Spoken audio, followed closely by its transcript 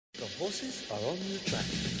Horses are on the track.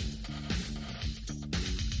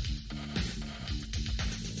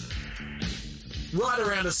 Right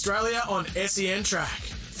around Australia on SEN Track.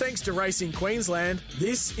 Thanks to Racing Queensland,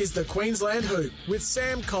 this is the Queensland Hoop with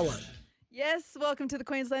Sam Collett. Yes, welcome to the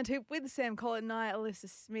Queensland Hoop with Sam Collett and I. Alyssa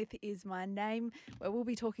Smith is my name, where we'll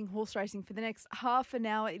be talking horse racing for the next half an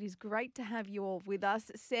hour. It is great to have you all with us.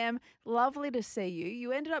 Sam, lovely to see you.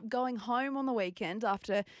 You ended up going home on the weekend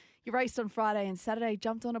after you raced on Friday and Saturday,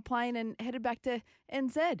 jumped on a plane and headed back to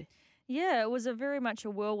NZ. Yeah, it was very much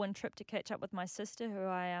a whirlwind trip to catch up with my sister, who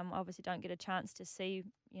I obviously don't get a chance to see,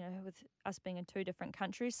 with us being in two different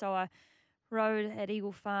countries. So I rode at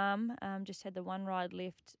Eagle Farm, just had the one ride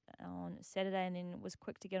left on Saturday, and then was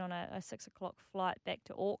quick to get on a 6 o'clock flight back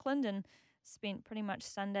to Auckland, and spent pretty much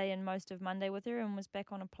Sunday and most of Monday with her, and was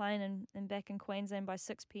back on a plane and back in Queensland by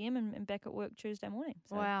 6 p.m. and back at work Tuesday morning.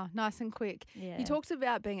 So, wow, nice and quick. Yeah. You talked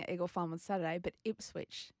about being at Eagle Farm on Saturday, but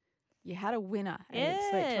Ipswich, you had a winner at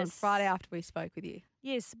Ipswich on Yes. Friday after we spoke with you.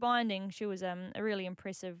 Yes, Binding. She was a really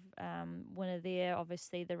impressive winner there.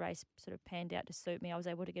 Obviously, the race sort of panned out to suit me. I was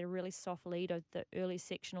able to get a really soft lead of the early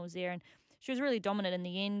sectionals there, and she was really dominant in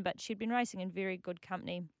the end, but she'd been racing in very good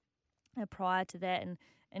company prior to that, and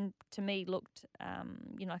to me looked,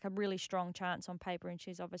 like a really strong chance on paper, and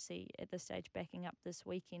she's obviously at this stage backing up this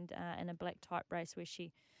weekend in a black type race where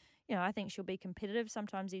she, I think she'll be competitive.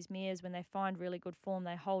 Sometimes these mares, when they find really good form,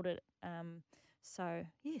 they hold it. So,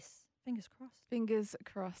 yes. Fingers crossed. Fingers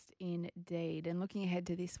crossed indeed. And looking ahead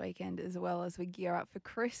to this weekend as well as we gear up for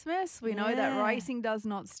Christmas, we know that racing does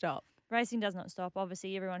not stop. Racing does not stop.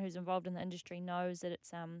 Obviously, everyone who's involved in the industry knows that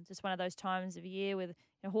it's just one of those times of year where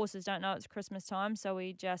horses don't know it's Christmas time, so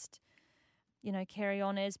we just carry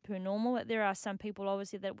on as per normal. There are some people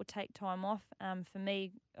obviously that will take time off. For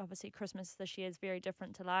me, obviously, Christmas this year is very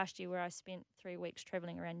different to last year, where I spent 3 weeks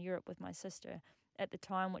travelling around Europe with my sister at the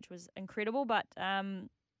time, which was incredible. But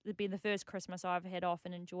it'd been the first Christmas I've had off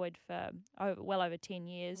and enjoyed for well over 10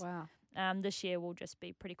 years. Wow. This year will just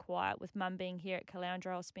be pretty quiet. With Mum being here at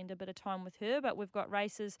Caloundra, I'll spend a bit of time with her, but we've got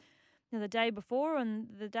races the day before and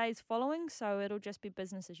the days following, so it'll just be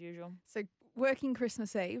business as usual. So working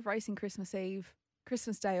Christmas Eve, racing Christmas Eve,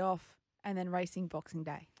 Christmas Day off, and then racing Boxing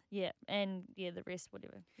Day. Yeah, and the rest,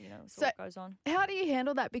 whatever, So what goes on. How do you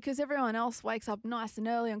handle that? Because everyone else wakes up nice and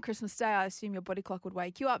early on Christmas Day. I assume your body clock would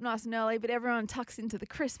wake you up nice and early, but everyone tucks into the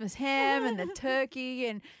Christmas ham and the turkey,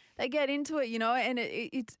 and they get into it, and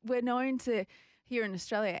it's we're known to, here in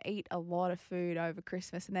Australia, eat a lot of food over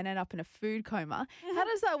Christmas and then end up in a food coma. How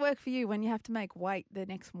does that work for you when you have to make weight the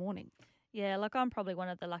next morning? Yeah, I'm probably one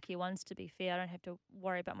of the lucky ones, to be fair. I don't have to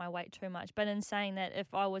worry about my weight too much. But in saying that,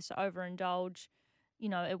 if I was to overindulge,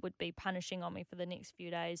 it would be punishing on me for the next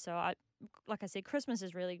few days. So like I said, Christmas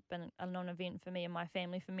has really been a non-event for me and my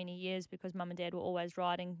family for many years, because Mum and Dad were always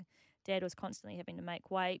riding. Dad was constantly having to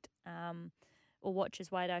make weight, or watch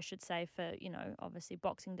his weight, I should say, for, obviously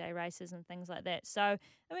Boxing Day races and things like that. So,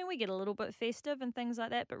 we get a little bit festive and things like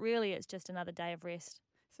that, but really it's just another day of rest.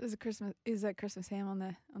 So is that Christmas ham on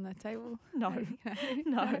the table? No,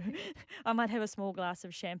 no. I might have a small glass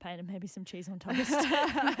of champagne and maybe some cheese on toast.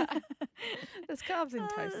 There's carbs in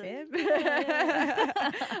toast, Sam.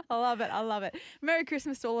 Yeah. I love it. Merry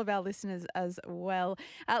Christmas to all of our listeners as well.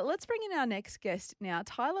 Let's bring in our next guest now,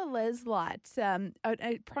 Tyler Leslight, an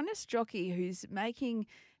apprentice jockey who's making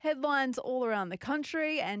headlines all around the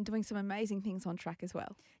country and doing some amazing things on track as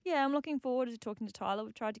well. Yeah, I'm looking forward to talking to Tyler.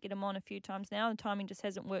 We've tried to get him on a few times now. The timing just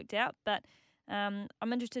hasn't worked out, but I'm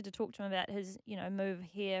interested to talk to him about his, move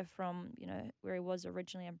here from, where he was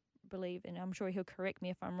originally, I believe, and I'm sure he'll correct me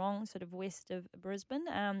if I'm wrong, sort of west of Brisbane.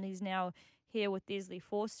 He's now here with Desley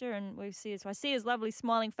Forster, and I see his lovely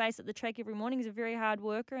smiling face at the track every morning. He's a very hard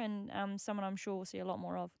worker and someone I'm sure we'll see a lot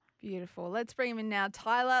more of. Beautiful. Let's bring him in now.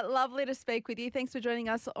 Tyler, lovely to speak with you. Thanks for joining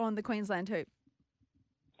us on the Queensland Hoop.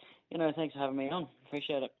 Thanks for having me on.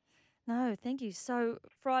 Appreciate it. No, thank you. So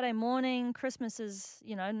Friday morning, Christmas is,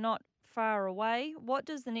 not far away. What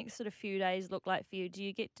does the next sort of few days look like for you? Do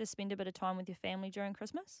you get to spend a bit of time with your family during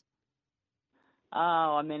Christmas?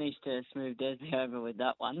 I managed to smooth Desley over with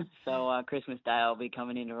that one. So Christmas Day I'll be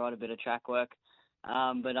coming in to ride a bit of track work.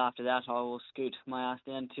 But after that I will scoot my ass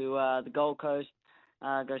down to the Gold Coast,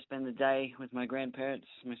 go spend the day with my grandparents,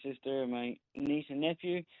 my sister and my niece and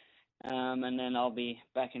nephew. And then I'll be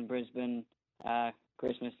back in Brisbane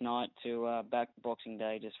Christmas night to back Boxing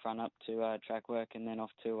Day, just front up to track work and then off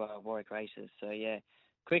to Warwick races. So, yeah,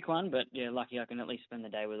 quick one, but, yeah, lucky I can at least spend the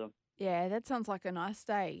day with them. Yeah, that sounds like a nice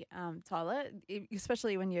day, Tyler,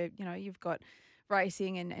 especially when you've got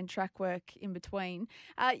racing and track work in between.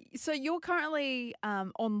 So you're currently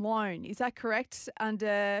on loan, is that correct,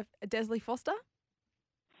 under Desley Forster?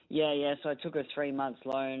 Yeah. So I took a 3 month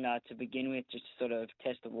loan to begin with, just to sort of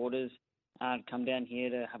test the waters. Come down here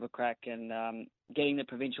to have a crack, and getting the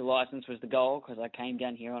provincial license was the goal, because I came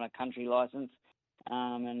down here on a country license,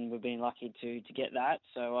 and we've been lucky to get that.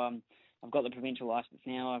 So I've got the provincial license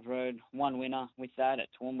now. I've rode one winner with that at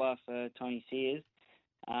Toowoomba for Tony Sears,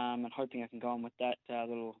 and hoping I can go on with that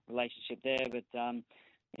little relationship there. But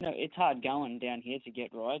it's hard going down here to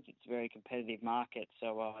get rides. It's a very competitive market,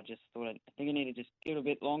 so I just thought I think I need to just give it a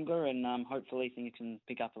bit longer, and hopefully things can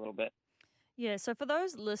pick up a little bit. Yeah, so for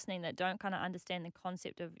those listening that don't kind of understand the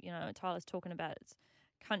concept of, Tyler's talking about its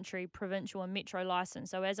country, provincial and metro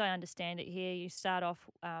license. So as I understand it here, you start off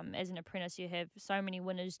as an apprentice, you have so many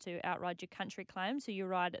winners to outride your country claim. So you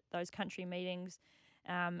ride at those country meetings,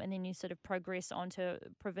 and then you sort of progress onto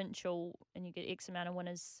provincial and you get X amount of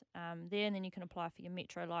winners there, and then you can apply for your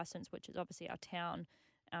metro license, which is obviously our town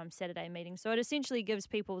Saturday meeting. So it essentially gives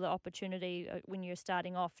people the opportunity when you're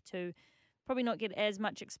starting off to probably not get as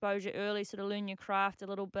much exposure early, sort of learn your craft a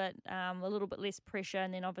little bit less pressure,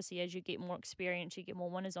 and then obviously as you get more experience, you get more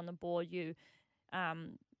winners on the board, you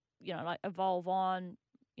like evolve on,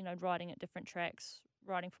 riding at different tracks,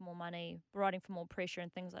 riding for more money, riding for more pressure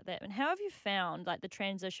and things like that. And how have you found like the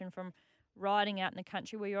transition from riding out in the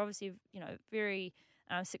country, where you're obviously very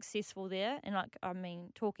successful there, and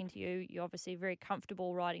talking to you, you're obviously very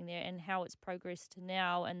comfortable riding there, and how it's progressed to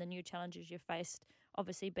now and the new challenges you've faced,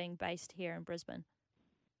 obviously being based here in Brisbane?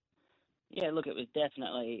 Yeah, look, it was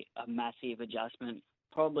definitely a massive adjustment,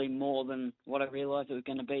 probably more than what I realised it was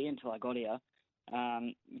going to be until I got here.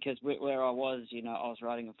 Because where I was, I was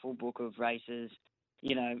riding a full book of races,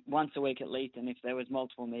 once a week at least, and if there was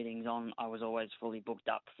multiple meetings on, I was always fully booked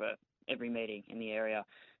up for every meeting in the area.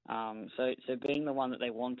 So being the one that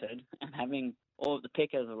they wanted and having all of the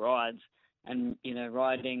pick of the rides, and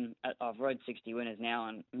I've rode 60 winners now,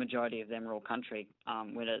 and the majority of them are all country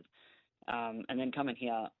winners. And then coming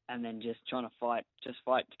here and then just trying to fight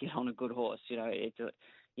to get on a good horse.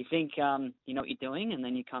 You think you know what you're doing, and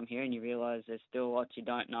then you come here and you realise there's still lots you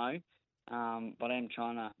don't know. But I am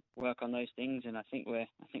trying to work on those things, and I think we're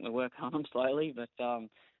working on them slowly. But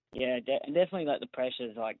definitely like the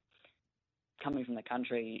pressures, like coming from the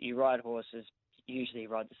country, you ride horses. Usually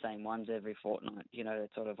ride the same ones every fortnight,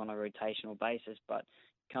 sort of on a rotational basis. But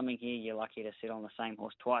coming here, you're lucky to sit on the same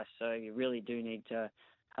horse twice. So you really do need to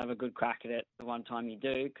have a good crack at it the one time you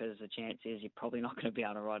do, because the chance is you're probably not going to be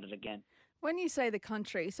able to ride it again. When you say the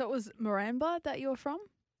country, so it was Moranbah that you were from?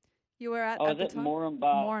 You were at I was the at time?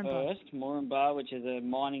 Moranbah first. Moranbah, which is a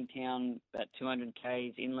mining town about 200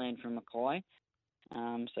 k's inland from Mackay.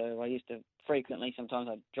 So I used to frequently, sometimes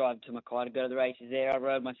I'd drive to Mackay to go to the races there. I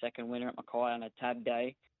rode my second winner at Mackay on a tab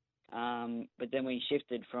day. But then we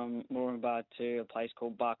shifted from Moranbah to a place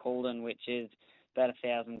called Barcaldine, which is about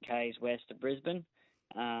 1,000 k's west of Brisbane.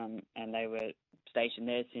 And they were stationed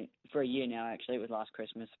there for a year now, actually. It was last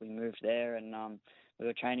Christmas we moved there, and we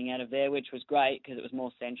were training out of there, which was great because it was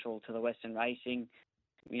more central to the Western racing.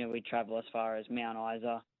 We'd travel as far as Mount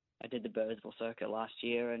Isa. I did the Burrsville circuit last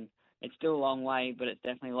year, and it's still a long way, but it's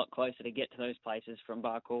definitely a lot closer to get to those places from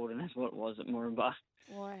Barcaldine than what it was at Moranbah.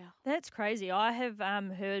 Wow. That's crazy. I have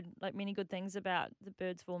heard many good things about the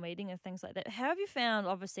Birdsville meeting and things like that. How have you found,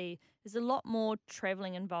 obviously, there's a lot more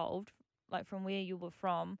travelling involved, like from where you were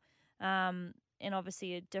from, and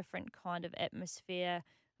obviously a different kind of atmosphere,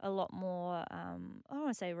 a lot more, I don't want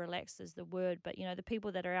to say relaxed is the word, but, the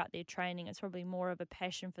people that are out there training, it's probably more of a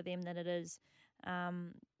passion for them than it is,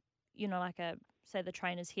 say the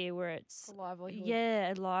trainers here where it's a livelihood.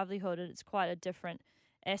 Yeah, a livelihood. It's quite a different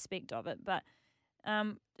aspect of it. But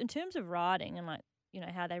in terms of riding and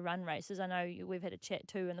how they run races, I know we've had a chat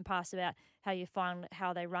too in the past about how you find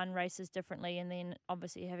how they run races differently, and then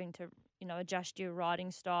obviously having to adjust your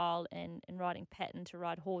riding style and riding pattern to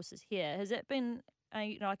ride horses here. Has it been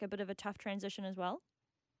a bit of a tough transition as well?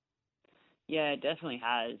 Yeah, it definitely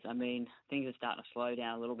has. I mean, things are starting to slow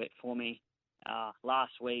down a little bit for me.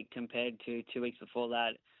 Last week compared to 2 weeks before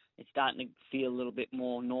that, it's starting to feel a little bit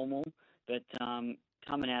more normal. But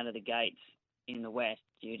coming out of the gates in the west,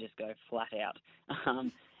 you just go flat out.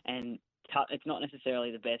 And it's not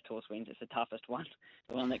necessarily the best horse wins; it's the toughest one,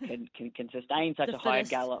 the one that can sustain such a high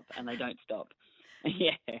gallop and they don't stop.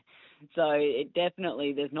 Yeah. So it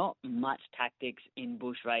definitely, there's not much tactics in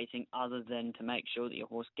bush racing other than to make sure that your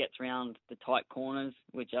horse gets around the tight corners,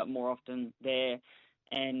 which are more often there.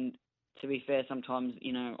 And to be fair, sometimes,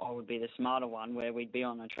 I would be the smarter one where we'd be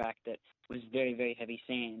on a track that was very, very heavy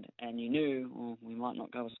sand, and you knew, we might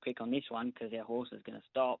not go as quick on this one because our horse is going to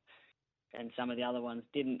stop, and some of the other ones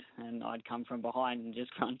didn't, and I'd come from behind and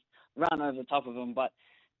just run over the top of them. But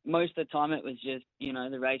most of the time it was just,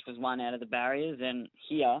 the race was won out of the barriers. And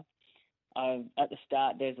here, at the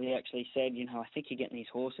start, Desley actually said, I think you're getting these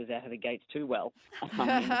horses out of the gates too well in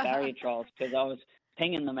the barrier trials, because I was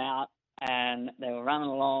pinging them out and they were running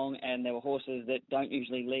along, and there were horses that don't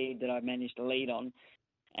usually lead that I managed to lead on.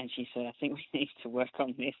 And she said, I think we need to work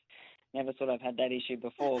on this. Never thought I've had that issue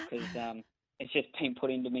before, because it's just been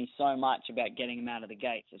put into me so much about getting them out of the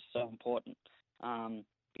gates. It's so important.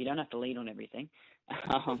 You don't have to lead on everything,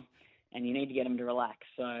 and you need to get them to relax.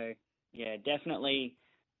 So, yeah, definitely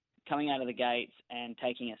coming out of the gates and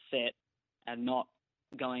taking a set and not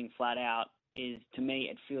going flat out is, to me,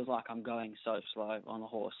 it feels like I'm going so slow on the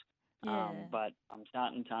horse. Yeah. But I'm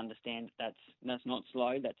starting to understand that's not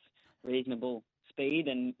slow. That's reasonable speed,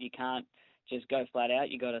 and you can't just go flat out.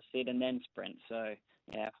 You got to sit and then sprint. So,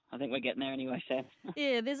 yeah, I think we're getting there anyway, Sam.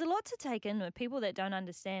 Yeah, there's a lot to take in with people that don't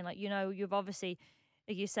understand. Like, you've obviously,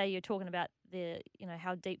 like you say, you're talking about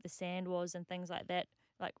how deep the sand was and things like that.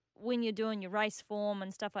 Like, when you're doing your race form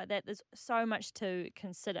and stuff like that, there's so much to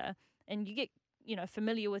consider, and you get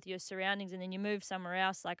familiar with your surroundings, and then you move somewhere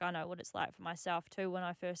else. Like, I know what it's like for myself too when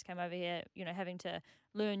I first came over here, having to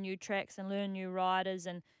learn new tracks and learn new riders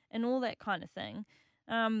and all that kind of thing.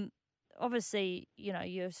 Obviously,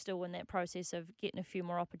 you're still in that process of getting a few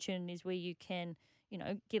more opportunities where you can,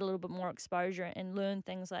 get a little bit more exposure and learn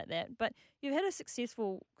things like that. But you've had a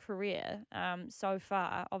successful career so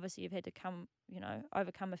far. Obviously, you've had to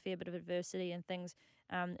overcome a fair bit of adversity and things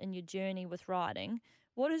in your journey with riding.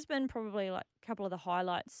 What has been probably like a couple of the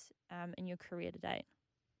highlights in your career to date?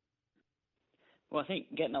 Well, I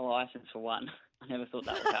think getting a license for one. I never thought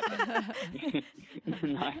that would happen.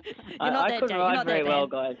 No, I couldn't ride very well,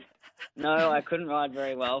 guys. No, I couldn't ride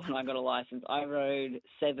very well when I got a license. I rode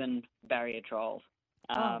 7 barrier trials.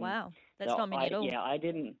 Oh, wow. That's not many at all. Yeah, I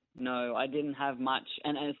didn't have much,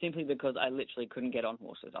 and it's simply because I literally couldn't get on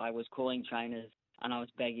horses. I was calling trainers and I was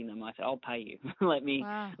begging them. I said, I'll pay you. let me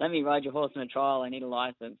ride your horse in a trial. I need a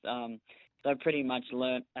license. So I pretty much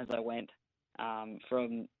learnt as I went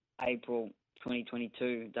from April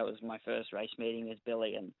 2022. That was my first race meeting with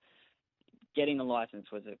Billy, and getting the license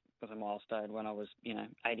was a milestone. When I was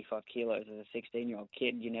 85 kilos as a 16-year-old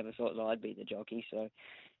kid, you never thought that I'd be the jockey. So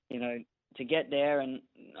to get there, and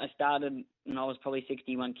I started and I was probably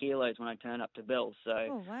 61 kilos when I turned up to Bill. So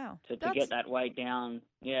oh, wow. to get that weight down,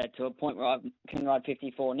 to a point where I can ride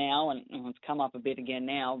 54 now, and it's come up a bit again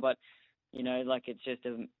now, but it's just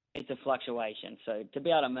it's a fluctuation. So to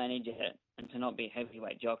be able to manage it and to not be a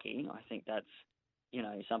heavyweight jockey, I think that's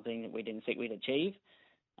something that we didn't think we'd achieve.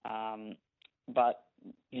 But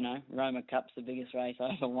Roma Cup's the biggest race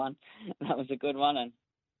I ever won. That was a good one, and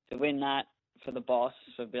to win that for the boss,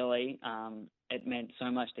 for Billy, it meant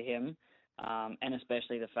so much to him, and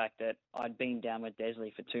especially the fact that I'd been down with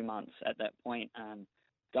Desley for 2 months at that point,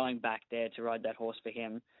 going back there to ride that horse for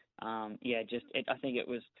him. I think it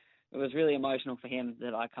was really emotional for him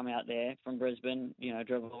that I come out there from Brisbane,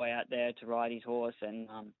 drove all the way out there to ride his horse, and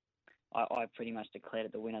I pretty much declared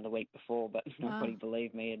it the winner the week before, but nobody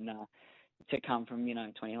believed me, and to come from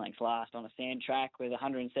 20 lengths last on a sand track with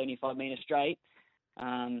 175 metre straight,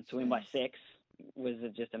 to win by 6 was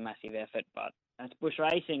just a massive effort. But that's bush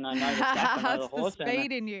racing. I know the track, I know the horse. The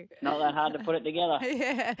speed in you. Not that hard to put it together.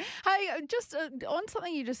 Yeah. Hey, just on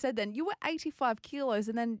something you just said then, you were 85 kilos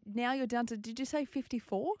and then now you're down to, did you say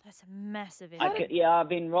 54? That's a massive effort. I've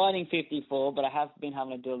been riding 54, but I have been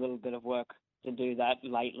having to do a little bit of work to do that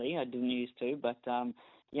lately. I didn't used to, but, I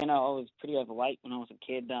was pretty overweight when I was a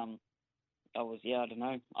kid. I don't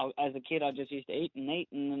know. As a kid, I just used to eat, and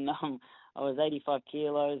then I was 85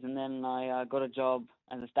 kilos, and then I got a job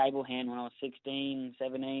as a stable hand when I was 16,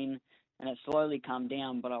 17, and it slowly calmed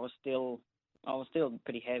down, but I was still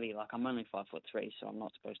pretty heavy. Like, I'm only 5'3", so I'm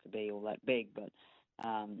not supposed to be all that big, but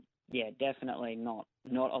definitely not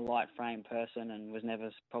a light frame person, and was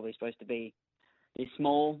never probably supposed to be this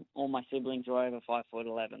small. All my siblings were over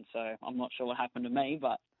 5'11", so I'm not sure what happened to me,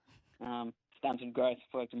 but stunted growth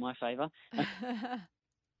worked in my favour.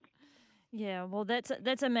 Yeah, well, that's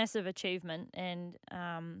a massive achievement, and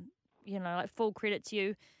full credit to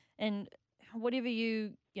you, and whatever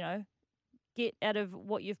you get out of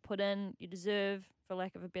what you've put in, you deserve, for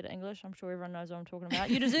lack of a better English. I'm sure everyone knows what I'm talking about.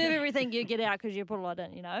 You deserve everything you get out because you put a lot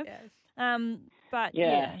in, Yes. But you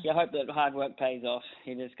hope that hard work pays off.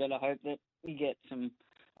 You just got to hope that you get some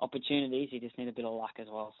opportunities. You just need a bit of luck as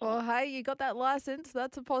well. So. Well, hey, you got that license.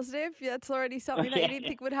 That's a positive. That's already something that you didn't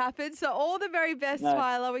think would happen. So all the very best,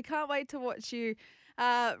 Tyler. We can't wait to watch you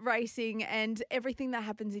racing and everything that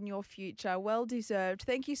happens in your future. Well deserved.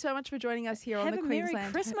 Thank you so much for joining us here on the Queensland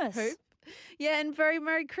Merry Christmas. Hoop. Yeah, and very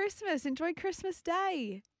Merry Christmas. Enjoy Christmas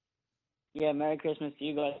Day. Yeah, Merry Christmas to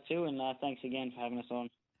you guys too, and thanks again for having us on.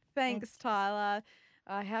 Thanks, Tyler.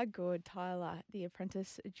 How good, Tyler, the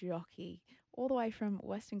apprentice jockey, all the way from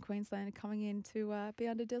Western Queensland, coming in to be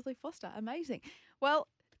under Desley Foster. Amazing. Well,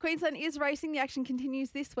 Queensland is racing. The action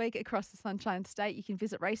continues this week across the Sunshine State. You can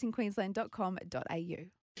visit racingqueensland.com.au.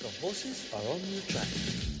 The horses are on the track.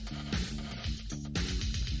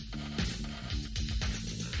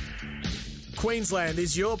 Queensland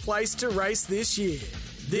is your place to race this year.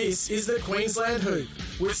 This is the Queensland Hoop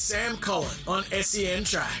with Sam Collett on SEN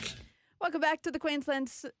Track. Welcome back to the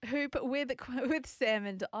Queensland Hoop with Sam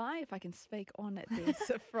and I. If I can speak on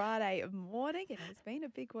this Friday morning, it has been a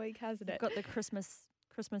big week, hasn't it? Got the Christmas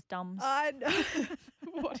dumbs. I know.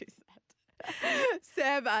 What is that?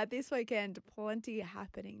 Sam, this weekend, plenty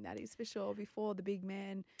happening, that is for sure, before the big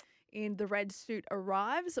man in the red suit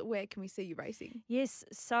arrives. Where can we see you racing? Yes,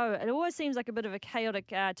 so it always seems like a bit of a chaotic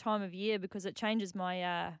time of year because it changes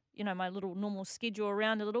my, my little normal schedule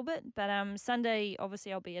around a little bit. But Sunday,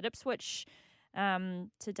 obviously, I'll be at Ipswich.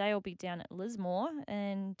 Today, I'll be down at Lismore,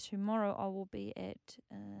 and tomorrow I will be at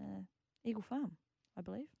Eagle Farm, I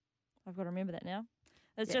believe. I've got to remember that now.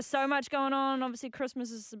 There's just so much going on. Obviously,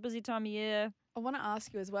 Christmas is a busy time of year. I want to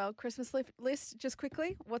ask you as well, Christmas list, just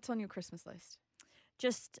quickly, what's on your Christmas list?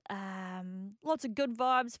 Just lots of good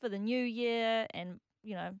vibes for the new year and,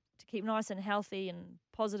 to keep nice and healthy and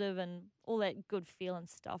positive and all that good feeling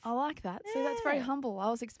stuff. I like that. See, that's very humble. I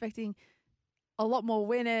was expecting a lot more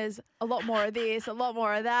winners, a lot more of this, a lot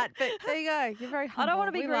more of that. But there you go. You're very humble. I don't want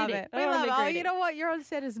to be we greedy. Love it. I We don't love wanna it. be Oh, greedy. you know what? You're on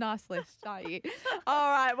Setter's nice list, aren't you? All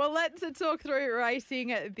right. Well, let's talk through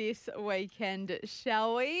racing this weekend,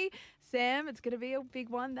 shall we? Sam, it's going to be a big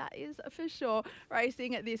one, that is for sure.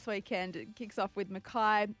 Racing this weekend kicks off with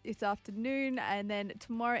Mackay this afternoon, and then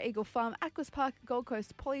tomorrow Eagle Farm, Aquas Park, Gold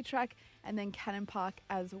Coast Polytrack, and then Cannon Park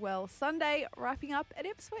as well. Sunday, wrapping up at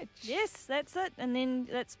Ipswich. Yes, that's it. And then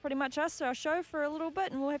that's pretty much us, our show for a little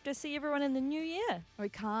bit, and we'll have to see everyone in the new year. We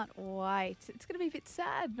can't wait. It's going to be a bit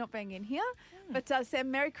sad not being in here. But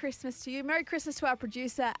Sam, Merry Christmas to you. Merry Christmas to our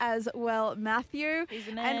producer as well, Matthew. He's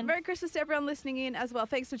the man. And Merry Christmas to everyone listening in as well.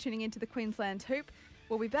 Thanks for tuning in to the Queensland Hoop.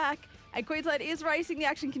 We'll be back. And Queensland is racing. The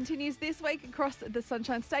action continues this week across the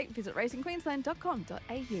Sunshine State. Visit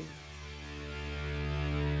racingqueensland.com.au.